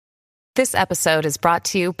This episode is brought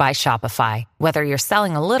to you by Shopify. Whether you're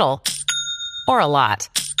selling a little or a lot,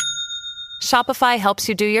 Shopify helps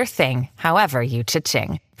you do your thing, however you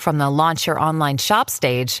cha-ching. From the launch your online shop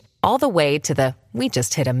stage, all the way to the we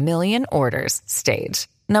just hit 1 million orders stage.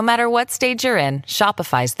 No matter what stage you're in,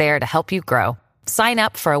 Shopify's there to help you grow. Sign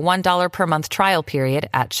up for a $1 per month trial period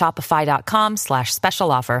at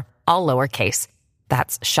shopify.com/special offer, all lowercase.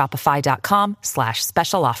 That's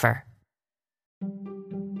shopify.com/special offer.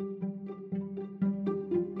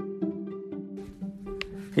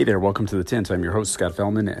 Hey there, welcome to The Tint. I'm your host, Scott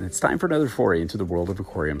Fellman, and it's time for another foray into the world of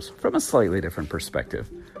aquariums from a slightly different perspective.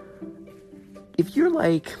 If you're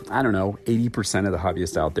like, 80% of the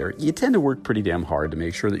hobbyists out there, you tend to work pretty damn hard to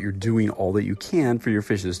make sure that you're doing all that you can for your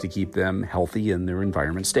fishes to keep them healthy and their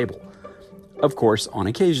environment stable. Of course, on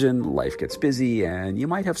occasion, life gets busy, and you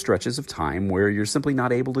might have stretches of time where you're simply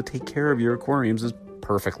not able to take care of your aquariums as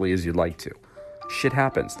perfectly as you'd like to. Shit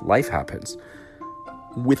happens. Life happens.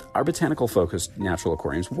 With our botanical-focused natural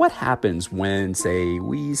aquariums, what happens when, say,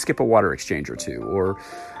 we skip a water exchange or two, or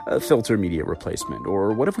a filter media replacement,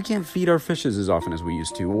 or what if we can't feed our fishes as often as we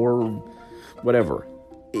used to, or whatever?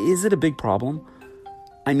 Is it a big problem?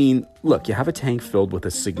 I mean, look, you have a tank filled with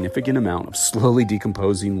a significant amount of slowly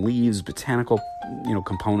decomposing leaves, botanical,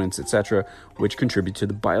 components, etc., which contribute to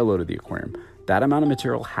the bioload of the aquarium. That amount of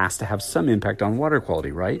material has to have some impact on water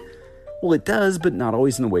quality, right? Well, it does, but not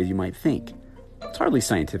always in the way you might think. It's hardly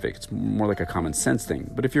scientific, it's more like a common sense thing.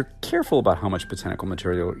 But if you're careful about how much botanical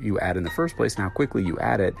material you add in the first place and how quickly you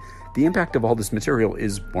add it, the impact of all this material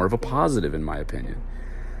is more of a positive, in my opinion.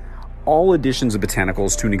 All additions of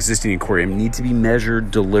botanicals to an existing aquarium need to be measured,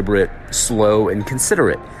 deliberate, slow, and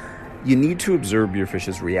considerate. You need to observe your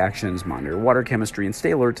fish's reactions, monitor water chemistry, and stay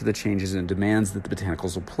alert to the changes and demands that the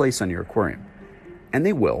botanicals will place on your aquarium. And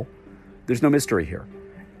they will. There's no mystery here.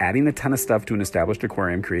 Adding a ton of stuff to an established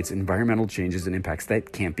aquarium creates environmental changes and impacts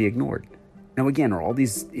that can't be ignored. Now again, are all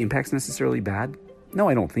these impacts necessarily bad? No,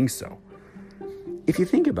 I don't think so. If you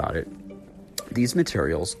think about it, these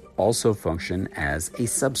materials also function as a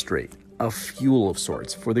substrate, a fuel of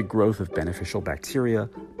sorts for the growth of beneficial bacteria,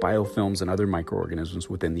 biofilms, and other microorganisms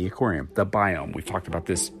within the aquarium. The biome, we've talked about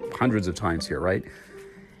this hundreds of times here, right?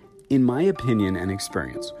 In my opinion and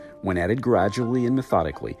experience, when added gradually and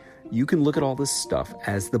methodically, you can look at all this stuff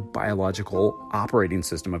as the biological operating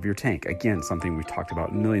system of your tank. Again, something we've talked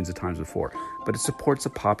about millions of times before, but it supports a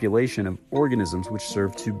population of organisms which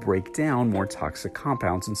serve to break down more toxic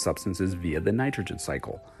compounds and substances via the nitrogen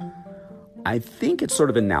cycle. I think it's sort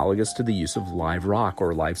of analogous to the use of live rock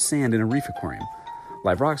or live sand in a reef aquarium.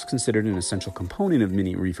 Live rock is considered an essential component of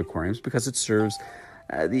many reef aquariums because it serves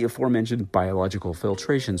the aforementioned biological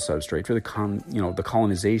filtration substrate for the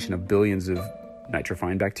colonization of billions of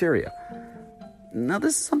nitrifying bacteria. Now,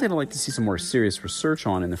 this is something I'd like to see some more serious research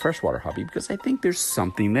on in the freshwater hobby because I think there's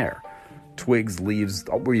something there. Twigs, leaves,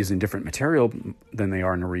 we're using different material than they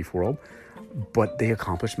are in the reef world, but they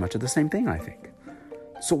accomplish much of the same thing, I think.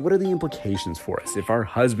 So what are the implications for us if our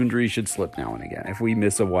husbandry should slip now and again, if we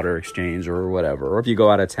miss a water exchange or whatever, or if you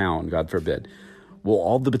go out of town, God forbid? Will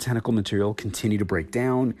all the botanical material continue to break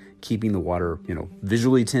down, keeping the water,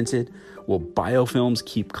 visually tinted? Will biofilms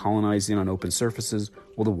keep colonizing on open surfaces?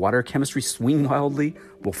 Will the water chemistry swing wildly?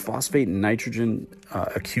 Will phosphate and nitrogen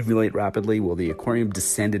accumulate rapidly? Will the aquarium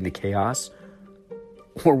descend into chaos?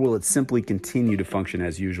 Or will it simply continue to function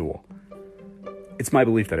as usual? It's my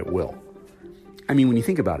belief that it will. I mean, when you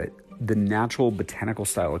think about it, the natural botanical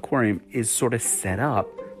style aquarium is sort of set up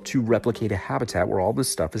to replicate a habitat where all this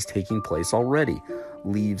stuff is taking place already.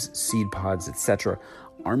 Leaves, seed pods, etc.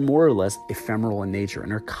 are more or less ephemeral in nature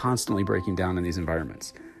and are constantly breaking down in these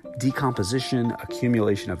environments. Decomposition,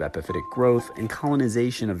 accumulation of epiphytic growth, and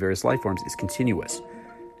colonization of various life forms is continuous.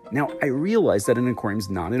 Now, I realize that an aquarium is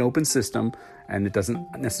not an open system and it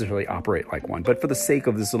doesn't necessarily operate like one, but for the sake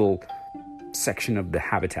of this little section of the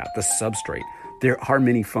habitat, the substrate, there are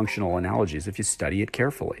many functional analogies if you study it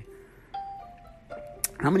carefully.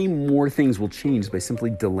 How many more things will change by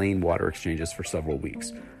simply delaying water exchanges for several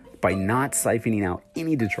weeks? By not siphoning out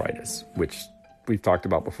any detritus, which we've talked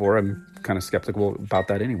about before. I'm kind of skeptical about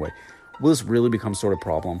that anyway. Will this really become sort of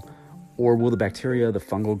problem? Or will the bacteria, the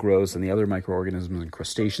fungal growths, and the other microorganisms and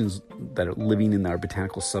crustaceans that are living in our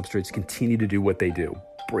botanical substrates continue to do what they do?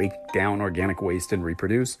 Break down organic waste and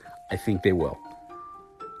reproduce? I think they will.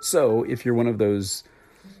 So if you're one of those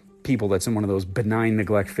people that's in one of those benign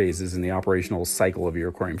neglect phases in the operational cycle of your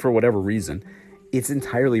aquarium, for whatever reason, it's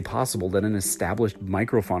entirely possible that an established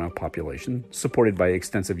microfauna population, supported by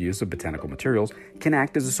extensive use of botanical materials, can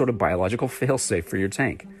act as a sort of biological failsafe for your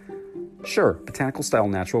tank. Sure, botanical-style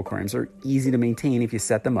natural aquariums are easy to maintain if you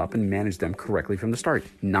set them up and manage them correctly from the start.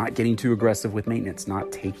 Not getting too aggressive with maintenance,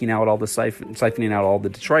 not taking out all the siphoning out all the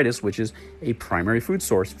detritus, which is a primary food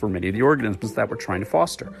source for many of the organisms that we're trying to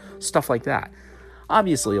foster. Stuff like that.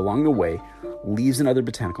 Obviously, along the way, leaves and other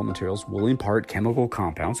botanical materials will impart chemical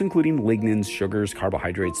compounds, including lignins, sugars,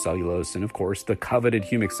 carbohydrates, cellulose, and of course, the coveted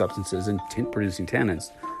humic substances and tint-producing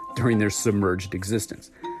tannins during their submerged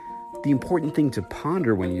existence. The important thing to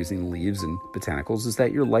ponder when using leaves and botanicals is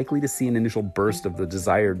that you're likely to see an initial burst of the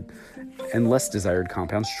desired and less desired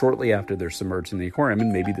compounds shortly after they're submerged in the aquarium,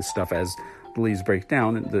 and maybe the stuff, as the leaves break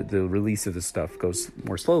down, the release of the stuff goes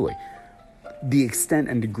more slowly. The extent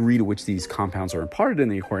and degree to which these compounds are imparted in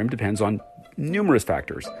the aquarium depends on numerous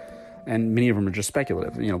factors, and many of them are just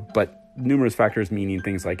speculative, but numerous factors meaning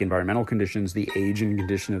things like environmental conditions, the age and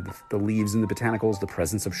condition of the leaves and the botanicals, the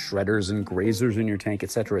presence of shredders and grazers in your tank,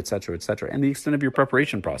 etc., etc., etc., and the extent of your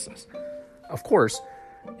preparation process. Of course,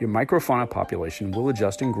 your microfauna population will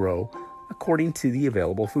adjust and grow according to the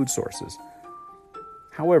available food sources.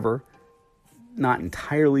 However, not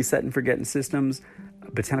entirely set and forget in systems,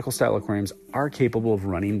 botanical-style aquariums are capable of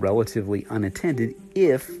running relatively unattended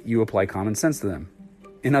if you apply common sense to them.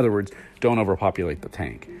 In other words, don't overpopulate the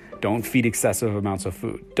tank. Don't feed excessive amounts of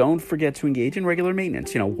food. Don't forget to engage in regular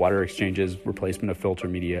maintenance, water exchanges, replacement of filter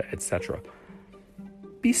media, etc.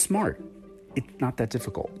 Be smart. It's not that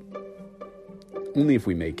difficult. Only if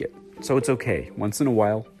we make it. So it's okay. Once in a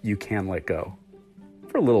while, you can let go.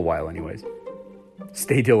 For a little while anyways.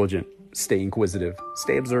 Stay diligent. Stay inquisitive.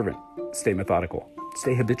 Stay observant. Stay methodical.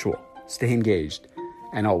 Stay habitual. Stay engaged.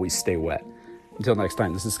 And always stay wet. Until next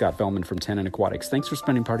time, this is Scott Fellman from Tennant Aquatics. Thanks for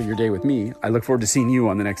spending part of your day with me. I look forward to seeing you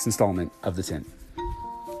on the next installment of The Tint.